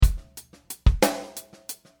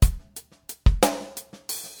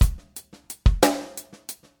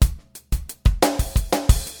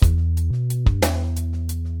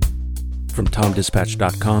From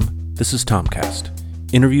TomDispatch.com, this is Tomcast.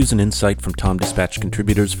 Interviews and insight from Tom Dispatch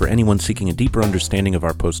contributors for anyone seeking a deeper understanding of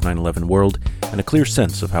our post-9/11 world and a clear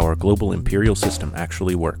sense of how our global imperial system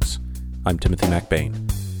actually works. I'm Timothy McBain.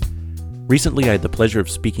 Recently, I had the pleasure of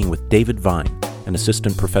speaking with David Vine, an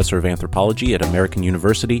assistant professor of anthropology at American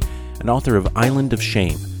University and author of Island of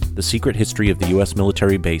Shame, The Secret History of the U.S.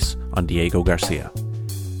 Military Base on Diego Garcia.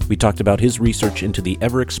 We talked about his research into the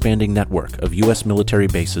ever-expanding network of U.S. military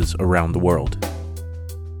bases around the world.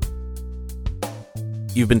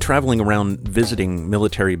 You've been traveling around visiting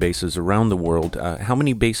military bases around the world. How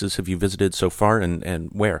many bases have you visited so far, and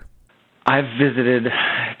where? I've visited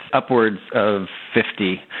upwards of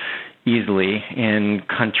 50 easily in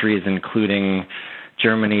countries including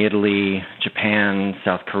Germany, Italy, Japan,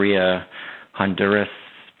 South Korea, Honduras,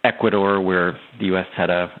 Ecuador, where the U.S. had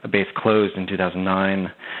a base closed in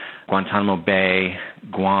 2009, Guantanamo Bay,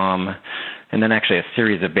 Guam, and then actually a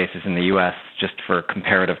series of bases in the U.S. just for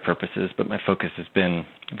comparative purposes, but my focus has been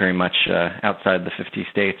very much outside the 50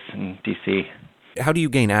 states and D.C. How do you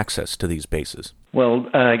gain access to these bases? Well,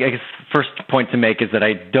 I guess the first point to make is that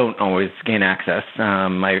I don't always gain access.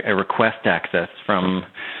 I request access from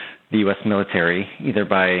the U.S. military, either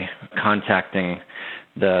by contacting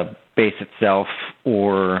the base itself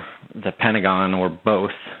or the Pentagon or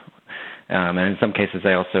both. And in some cases,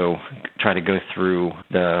 I also try to go through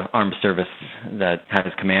the armed service that has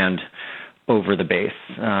command over the base.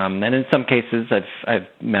 And in some cases, I've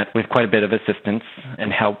met with quite a bit of assistance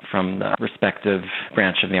and help from the respective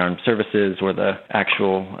branch of the armed services or the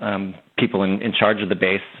actual people in charge of the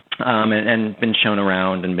base, and been shown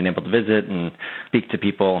around and been able to visit and speak to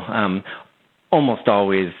people. Almost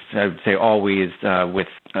always, I would say always, with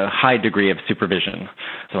a high degree of supervision.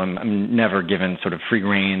 So I'm never given sort of free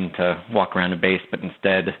rein to walk around a base, but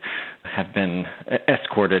instead have been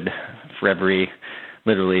escorted for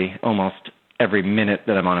literally almost every minute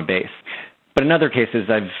that I'm on a base. But in other cases,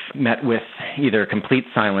 I've met with either complete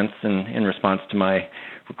silence in response to my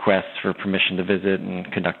requests for permission to visit and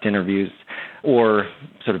conduct interviews, or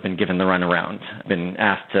sort of been given the runaround. I've been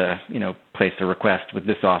asked to, place a request with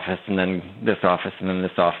this office and then this office and then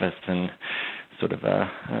this office, and sort of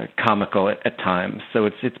comical at times. So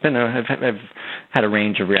it's been I've had a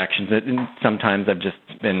range of reactions. And sometimes I've just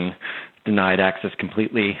been denied access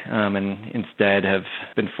completely, and instead have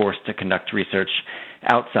been forced to conduct research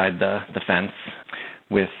outside the fence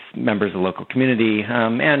with members of the local community,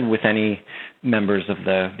 and with any members of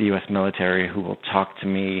the U.S. military who will talk to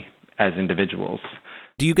me as individuals.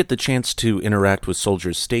 Do you get the chance to interact with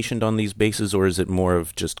soldiers stationed on these bases, or is it more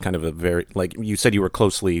of just kind of a very, like you said you were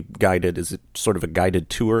closely guided, is it sort of a guided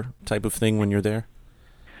tour type of thing when you're there?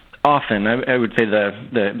 Often. I would say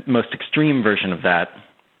the most extreme version of that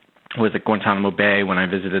was at Guantanamo Bay when I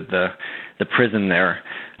visited the prison there.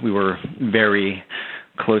 We were very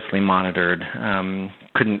closely monitored.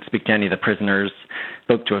 Couldn't speak to any of the prisoners.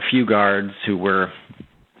 Spoke to a few guards who were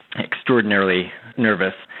extraordinarily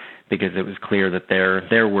nervous because it was clear that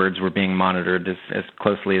their words were being monitored as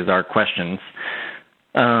closely as our questions.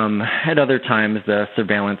 At other times, the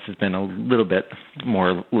surveillance has been a little bit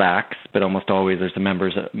more lax, but almost always there's a member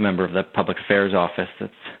of the public affairs office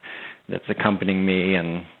that's accompanying me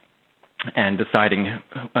and deciding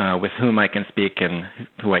with whom I can speak and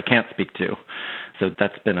who I can't speak to. So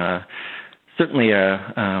that's been certainly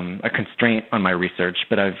a constraint on my research.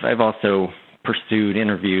 But I've also pursued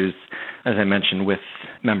interviews, as I mentioned, with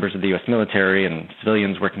members of the U.S. military and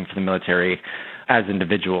civilians working for the military as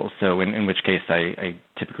individuals. So in which case I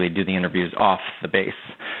typically do the interviews off the base,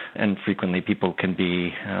 and frequently people can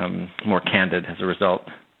be more candid as a result.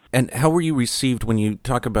 And how were you received when you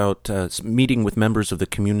talk about meeting with members of the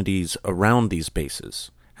communities around these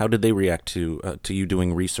bases? How did they react to you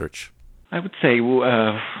doing research? I would say,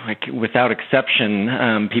 without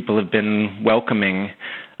exception, people have been welcoming.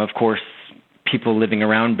 Of course, people living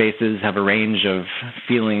around bases have a range of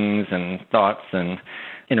feelings and thoughts and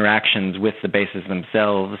interactions with the bases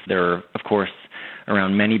themselves. There are, of course,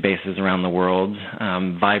 around many bases around the world,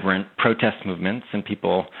 vibrant protest movements and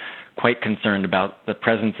people quite concerned about the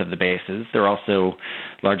presence of the bases. There are also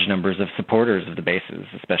large numbers of supporters of the bases,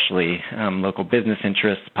 especially local business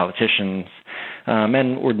interests, politicians,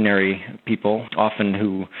 and ordinary people, often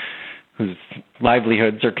whose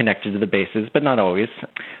livelihoods are connected to the bases, but not always.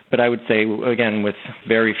 But I would say, again, with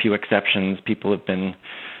very few exceptions, people have been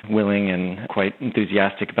willing and quite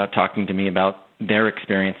enthusiastic about talking to me about their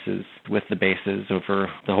experiences with the bases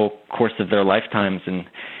over the whole course of their lifetimes. And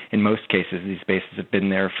in most cases, these bases have been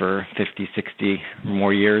there for 50, 60 or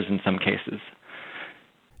more years in some cases.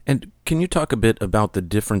 And can you talk a bit about the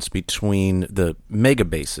difference between the mega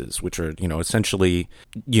bases, which are, essentially,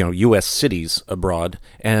 U.S. cities abroad,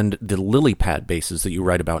 and the lily pad bases that you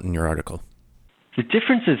write about in your article? The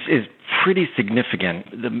difference is pretty significant.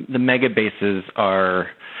 The mega bases are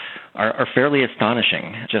fairly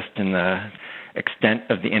astonishing, just in the extent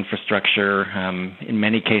of the infrastructure. In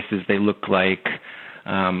many cases, they look like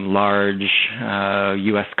large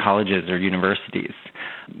U.S. colleges or universities,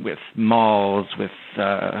 with malls, with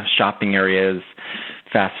shopping areas,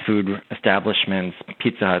 fast food establishments,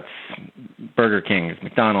 Pizza Huts, Burger Kings,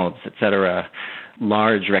 McDonald's, etc.,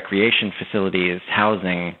 large recreation facilities,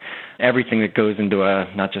 housing, everything that goes into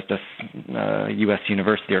not just a U.S.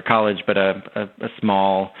 university or college, but a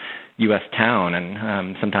small U.S. town,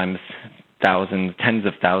 and sometimes thousands, tens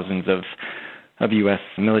of thousands of U.S.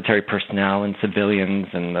 military personnel and civilians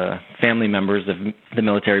and the family members of the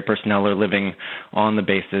military personnel are living on the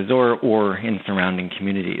bases or in surrounding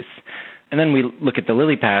communities. And then we look at the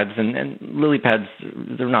lily pads, and lily pads,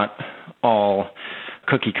 they're not all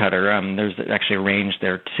cookie cutter. There's actually a range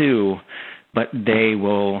there too, but they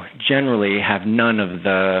will generally have none of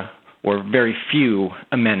the, or very few,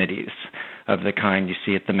 amenities of the kind you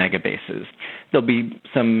see at the mega bases. There'll be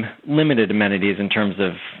some limited amenities in terms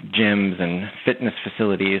of gyms and fitness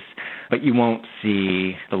facilities, but you won't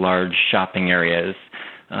see the large shopping areas.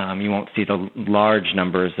 You won't see the large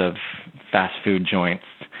numbers of fast food joints.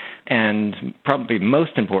 And probably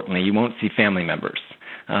most importantly, you won't see family members.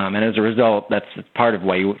 And as a result, that's part of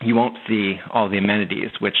why you won't see all the amenities,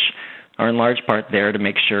 which are in large part there to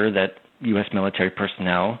make sure that U.S. military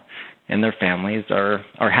personnel and their families are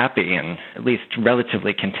happy and at least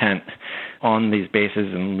relatively content on these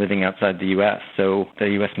bases and living outside the U.S. So the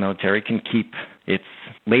U.S. military can keep its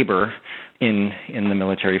labor in the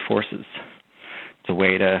military forces. It's a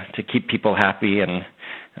way to keep people happy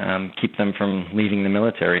and keep them from leaving the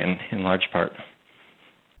military in large part.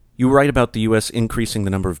 You write about the U.S. increasing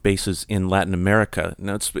the number of bases in Latin America.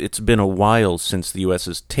 Now, it's been a while since the U.S.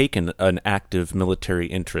 has taken an active military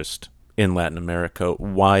interest in Latin America.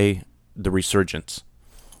 Why the resurgence?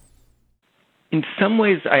 In some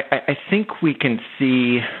ways, I think we can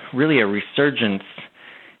see really a resurgence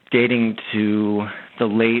dating to the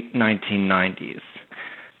late 1990s,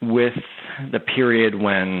 with the period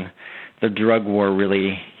when the drug war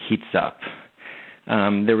really heats up.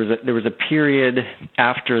 There was a period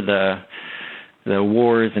after the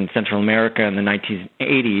wars in Central America in the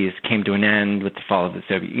 1980s came to an end with the fall of the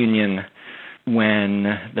Soviet Union, when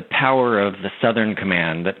the power of the Southern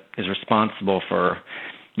Command that is responsible for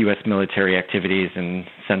U.S. military activities in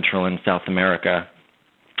Central and South America,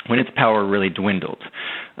 when its power really dwindled.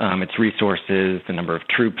 Its resources, the number of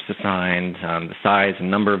troops assigned, the size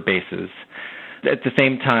and number of bases. At the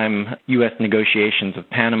same time, U.S. negotiations with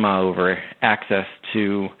Panama over access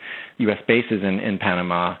to U.S. bases in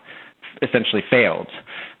Panama essentially failed,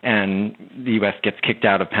 and the U.S. gets kicked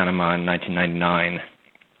out of Panama in 1999.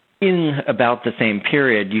 In about the same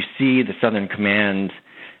period, you see the Southern Command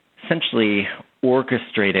essentially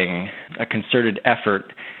orchestrating a concerted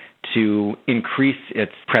effort to increase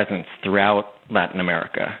its presence throughout Latin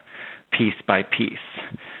America, piece by piece,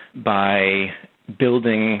 by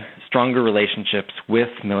building stronger relationships with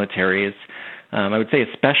militaries, I would say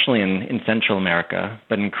especially in Central America,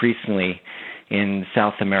 but increasingly in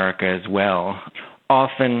South America as well.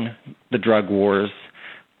 Often the drug wars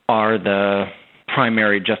are the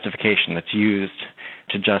primary justification that's used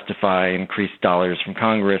to justify increased dollars from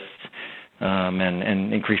Congress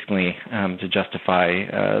and increasingly to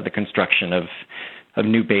justify the construction of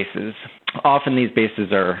new bases. Often these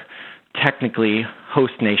bases are technically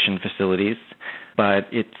host nation facilities, but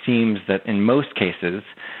it seems that in most cases,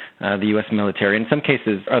 the U.S. military, in some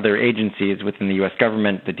cases other agencies within the U.S.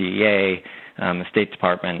 government, the DEA, the State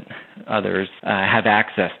Department, others, have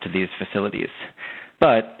access to these facilities.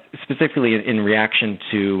 But specifically in reaction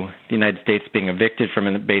to the United States being evicted from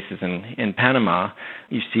bases in Panama,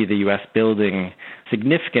 you see the U.S. building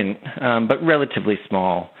significant but relatively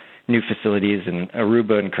small new facilities in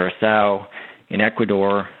Aruba and Curacao, in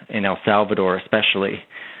Ecuador, in El Salvador especially,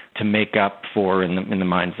 to make up for, in the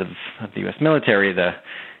minds of the U.S. military, the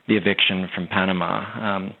eviction from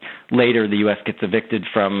Panama. Later, the U.S. gets evicted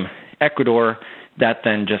from Ecuador. That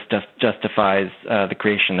then just justifies the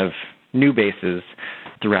creation of new bases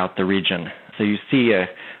throughout the region. So you see a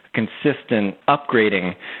consistent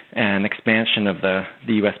upgrading and expansion of the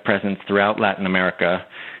U.S. presence throughout Latin America.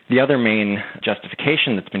 The other main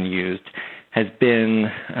justification that's been used has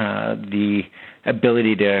been the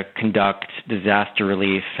ability to conduct disaster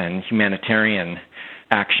relief and humanitarian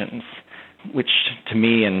actions, which to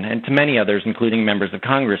me and to many others, including members of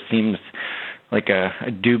Congress, seems like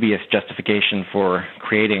a dubious justification for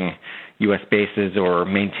creating U.S. bases or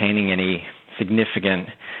maintaining any significant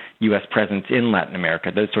U.S. presence in Latin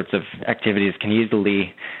America. Those sorts of activities can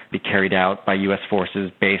easily be carried out by U.S.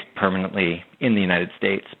 forces based permanently in the United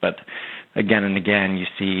States. But again and again, you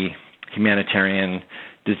see humanitarian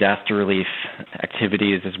disaster relief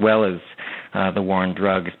activities as well as the war on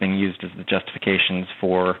drugs being used as the justifications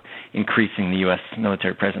for increasing the U.S.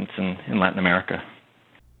 military presence in Latin America.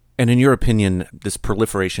 And in your opinion, this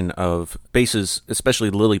proliferation of bases,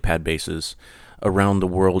 especially lily pad bases, around the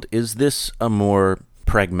world, is this a more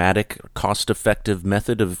pragmatic, cost-effective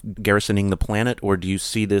method of garrisoning the planet, or do you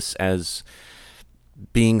see this as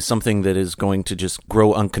being something that is going to just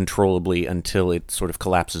grow uncontrollably until it sort of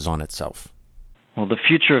collapses on itself? Well, the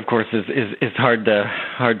future, of course, is hard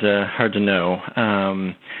to know.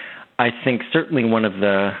 I think certainly one of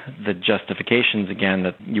the justifications, again,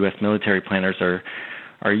 that U.S. military planners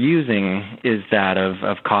are using is that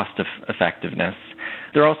of cost effectiveness.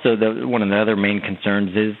 There also, one of the other main concerns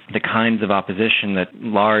is the kinds of opposition that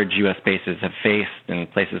large U.S. bases have faced in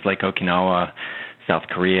places like Okinawa, South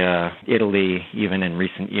Korea, Italy, even in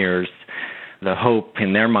recent years. The hope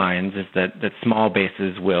in their minds is that small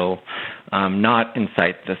bases will not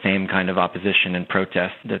incite the same kind of opposition and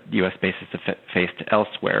protest that U.S. bases have faced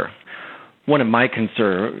elsewhere. One of my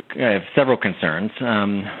concerns, I have several concerns.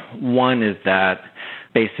 One is that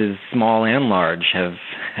bases, small and large,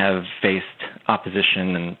 have faced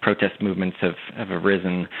opposition and protest movements have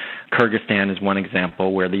arisen. Kyrgyzstan is one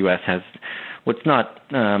example where the U.S. has what's not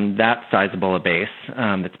that sizable a base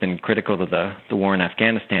that's been critical to the war in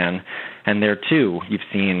Afghanistan. And there, too, you've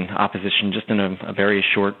seen opposition just in a very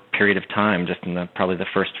short period of time, just in probably the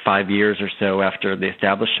first 5 years or so after the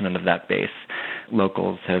establishment of that base.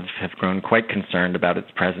 Locals have grown quite concerned about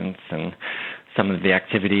its presence and some of the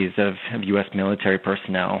activities of U.S. military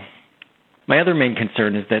personnel. My other main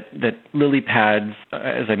concern is that lily pads,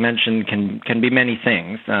 as I mentioned, can be many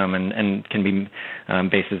things and can be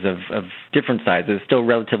bases of different sizes, still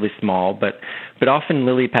relatively small, but often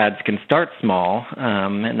lily pads can start small,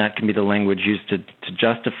 and that can be the language used to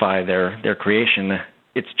justify their creation.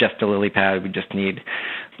 It's just a lily pad, we just need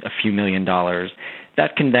a few $1 million.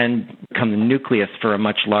 That can then become the nucleus for a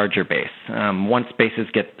much larger base. Once bases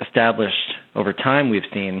get established over time, we've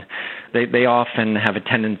seen, they often have a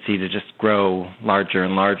tendency to just grow larger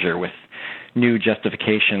and larger with new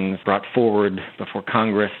justifications brought forward before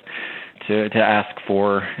Congress to ask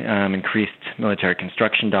for increased military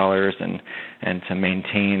construction dollars and to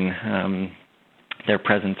maintain their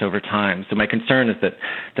presence over time. So my concern is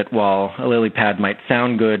that while a lily pad might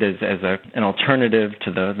sound good as an alternative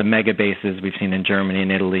to the mega bases we've seen in Germany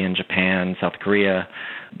and Italy and Japan, South Korea,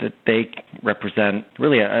 that they represent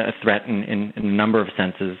really a threat in a number of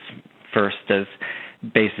senses. First, as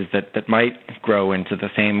bases that might grow into the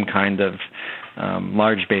same kind of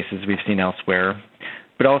large bases we've seen elsewhere,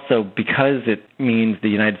 but also because it means the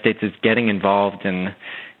United States is getting involved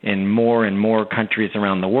in more and more countries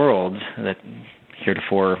around the world that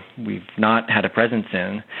heretofore we've not had a presence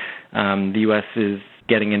in. The U.S. is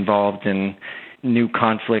getting involved in new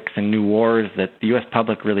conflicts and new wars that the U.S.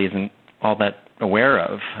 public really isn't all that aware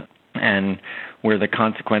of, and where the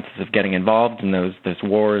consequences of getting involved in those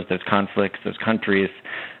wars, those conflicts, those countries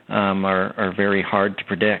are very hard to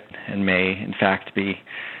predict and may, in fact, be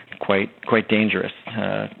quite dangerous.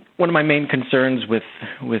 One of my main concerns with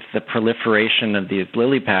the proliferation of these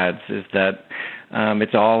lily pads is that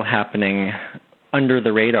it's all happening under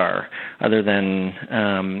the radar, other than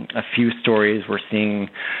a few stories we're seeing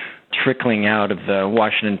trickling out of the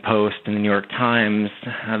Washington Post and the New York Times.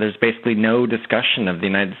 There's basically no discussion of the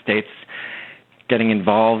United States getting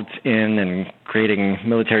involved in and creating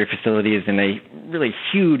military facilities in a really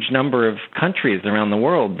huge number of countries around the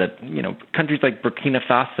world, that, countries like Burkina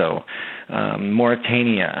Faso,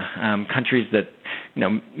 Mauritania, countries that,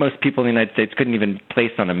 most people in the United States couldn't even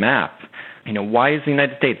place on a map. Why is the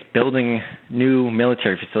United States building new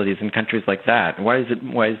military facilities in countries like that? Why is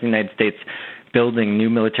the United States building new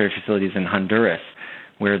military facilities in Honduras,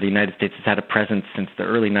 where the United States has had a presence since the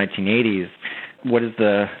early 1980s? What is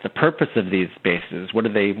the purpose of these bases? What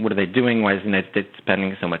are they doing? Why is the United States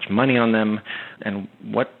spending so much money on them? And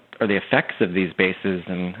what are the effects of these bases?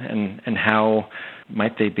 And how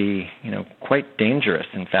might they be, quite dangerous,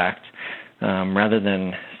 in fact, rather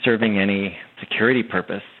than serving any security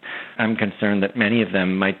purpose? I'm concerned that many of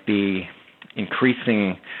them might be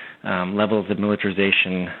increasing levels of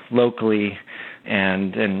militarization locally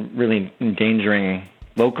and really endangering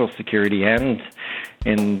local security and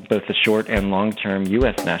in both the short and long-term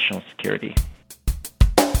U.S. national security.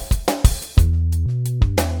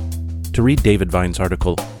 To read David Vine's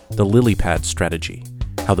article, The Lily Pad Strategy,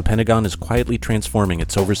 how the Pentagon is quietly transforming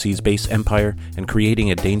its overseas base empire and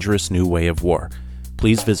creating a dangerous new way of war.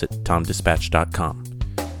 Please visit TomDispatch.com.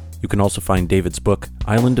 You can also find David's book,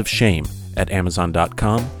 Island of Shame, at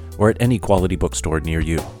Amazon.com or at any quality bookstore near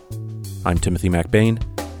you. I'm Timothy MacBain,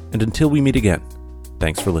 and until we meet again,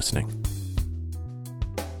 thanks for listening.